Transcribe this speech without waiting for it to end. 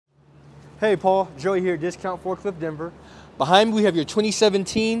Hey Paul, Joey here, Discount Forklift Denver. Behind me we have your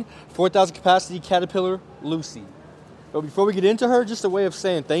 2017 4,000 capacity Caterpillar Lucy. But before we get into her, just a way of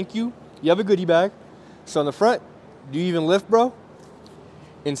saying thank you. You have a goodie bag. So on the front, do you even lift, bro?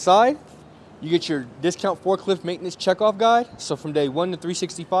 Inside, you get your Discount Forklift Maintenance Checkoff Guide. So from day 1 to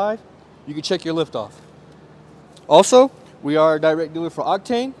 365, you can check your lift off. Also, we are a direct dealer for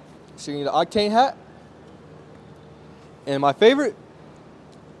Octane. So you need an Octane hat. And my favorite,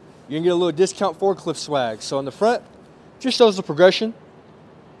 you can get a little Discount Forklift swag. So on the front, just shows the progression.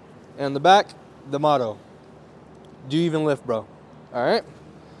 And on the back, the motto. Do you even lift, bro? All right?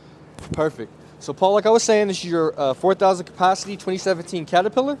 Perfect. So Paul, like I was saying, this is your 4,000 capacity 2017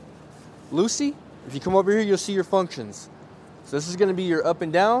 Caterpillar Lucy. If you come over here, you'll see your functions. So this is going to be your up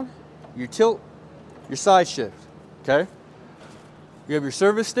and down, your tilt, your side shift. Okay? You have your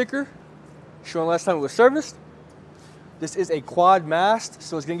service sticker showing last time it was serviced. This is a quad mast,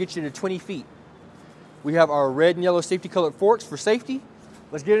 so it's going to get you to 20 feet. We have our red and yellow safety colored forks for safety.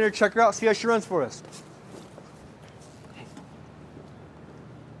 Let's get in there, check her out, see how she runs for us.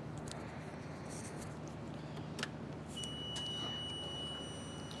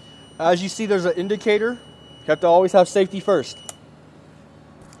 As you see, there's an indicator. You have to always have safety first.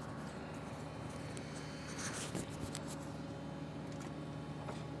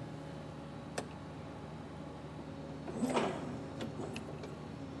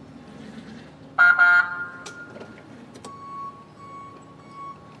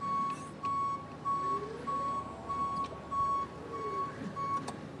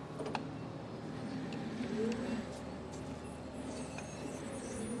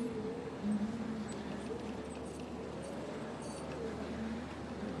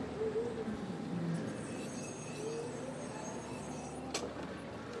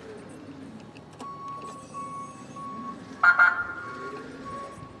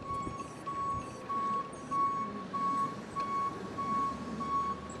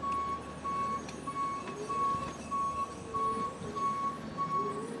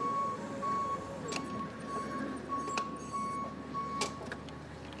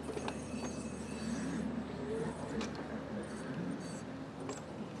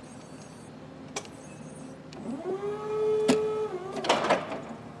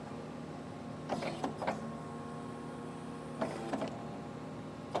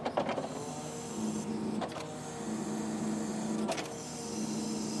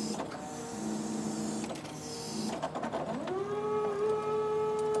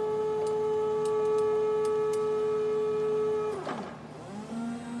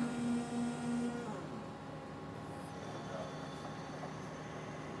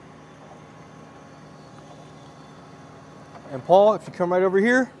 And Paul, if you come right over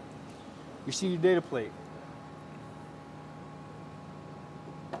here, you see your data plate.